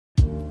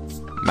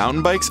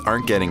Mountain bikes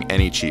aren't getting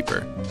any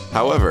cheaper.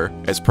 However,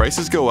 as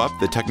prices go up,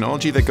 the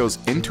technology that goes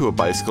into a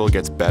bicycle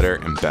gets better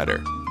and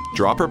better.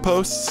 Dropper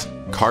posts,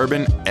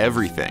 carbon,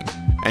 everything,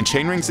 and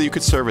chain rings that you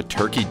could serve a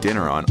turkey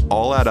dinner on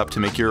all add up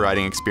to make your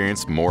riding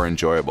experience more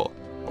enjoyable.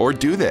 Or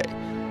do they?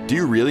 Do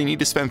you really need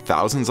to spend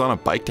thousands on a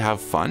bike to have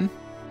fun?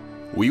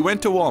 We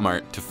went to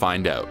Walmart to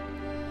find out.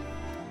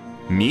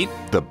 Meet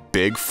the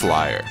Big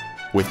Flyer.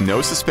 With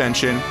no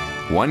suspension,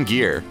 one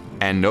gear,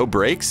 and no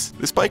brakes,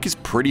 this bike is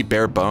pretty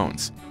bare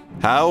bones.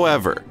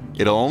 However,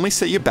 it'll only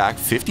set you back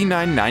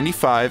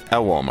 $59.95 at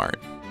Walmart.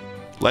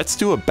 Let's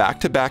do a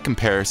back-to-back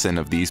comparison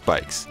of these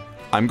bikes.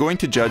 I'm going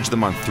to judge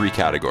them on 3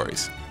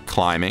 categories: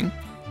 climbing,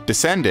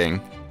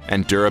 descending,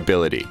 and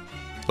durability.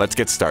 Let's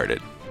get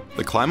started.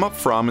 The climb up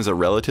from is a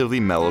relatively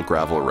mellow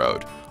gravel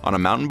road. On a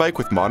mountain bike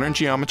with modern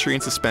geometry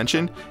and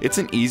suspension, it's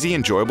an easy,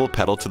 enjoyable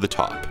pedal to the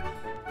top.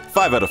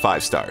 5 out of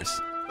 5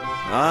 stars.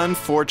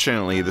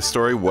 Unfortunately, the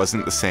story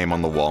wasn't the same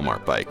on the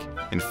Walmart bike.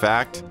 In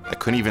fact, I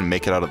couldn't even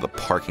make it out of the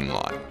parking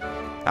lot.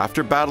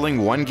 After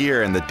battling one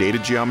gear and the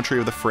dated geometry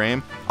of the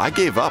frame, I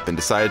gave up and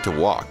decided to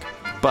walk.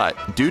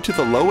 But due to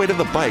the low weight of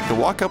the bike, the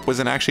walk up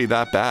wasn't actually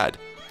that bad.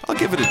 I'll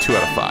give it a 2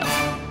 out of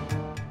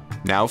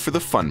 5. Now for the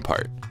fun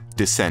part,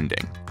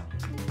 descending.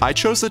 I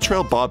chose the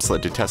trail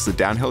bobsled to test the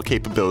downhill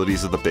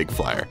capabilities of the Big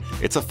Flyer.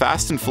 It's a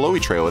fast and flowy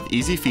trail with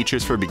easy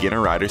features for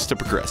beginner riders to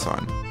progress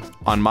on.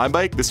 On my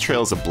bike, this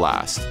trail is a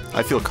blast.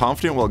 I feel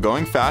confident while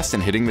going fast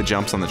and hitting the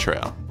jumps on the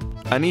trail.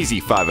 An easy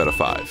 5 out of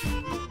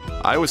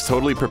 5. I was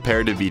totally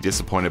prepared to be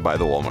disappointed by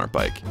the Walmart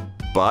bike.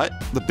 But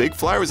the Big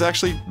Flyer was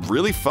actually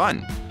really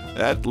fun,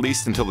 at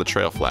least until the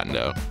trail flattened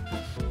out.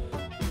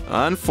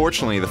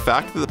 Unfortunately, the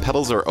fact that the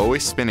pedals are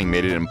always spinning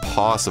made it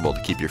impossible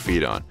to keep your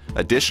feet on.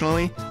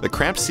 Additionally, the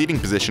cramped seating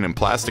position and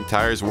plastic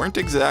tires weren't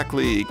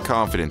exactly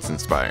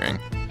confidence-inspiring.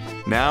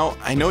 Now,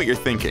 I know what you're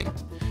thinking.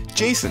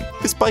 Jason,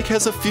 this bike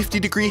has a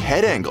 50-degree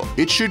head angle.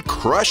 It should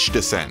crush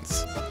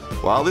descents.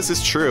 While this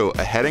is true,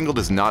 a head angle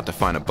does not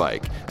define a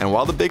bike, and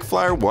while the Big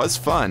Flyer was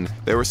fun,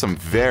 there were some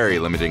very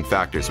limiting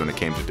factors when it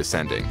came to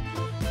descending.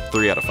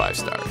 3 out of 5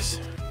 stars.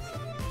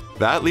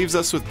 That leaves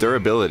us with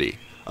durability.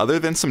 Other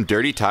than some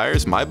dirty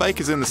tires, my bike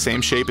is in the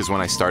same shape as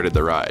when I started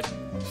the ride.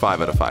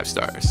 5 out of 5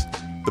 stars.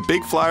 The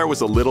Big Flyer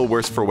was a little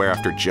worse for wear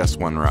after just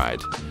one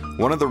ride.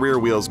 One of the rear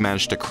wheels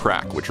managed to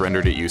crack, which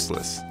rendered it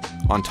useless.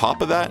 On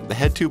top of that, the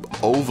head tube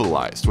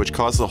ovalized, which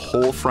caused the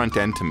whole front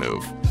end to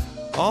move.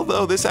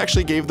 Although this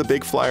actually gave the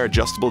Big Flyer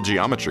adjustable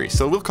geometry,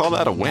 so we'll call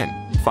that a win.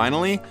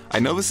 Finally, I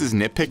know this is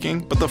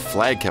nitpicking, but the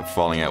flag kept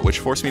falling out, which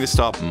forced me to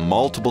stop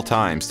multiple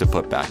times to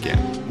put back in.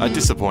 A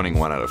disappointing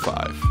 1 out of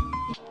 5.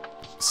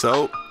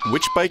 So,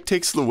 which bike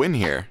takes the win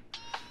here?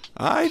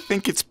 I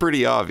think it's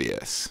pretty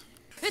obvious.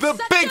 The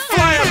Big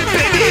Flyer,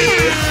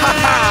 baby!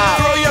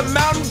 Throw your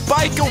mountain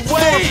bike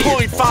away!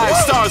 4.5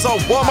 stars on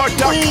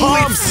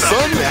Walmart.com,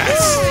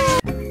 son!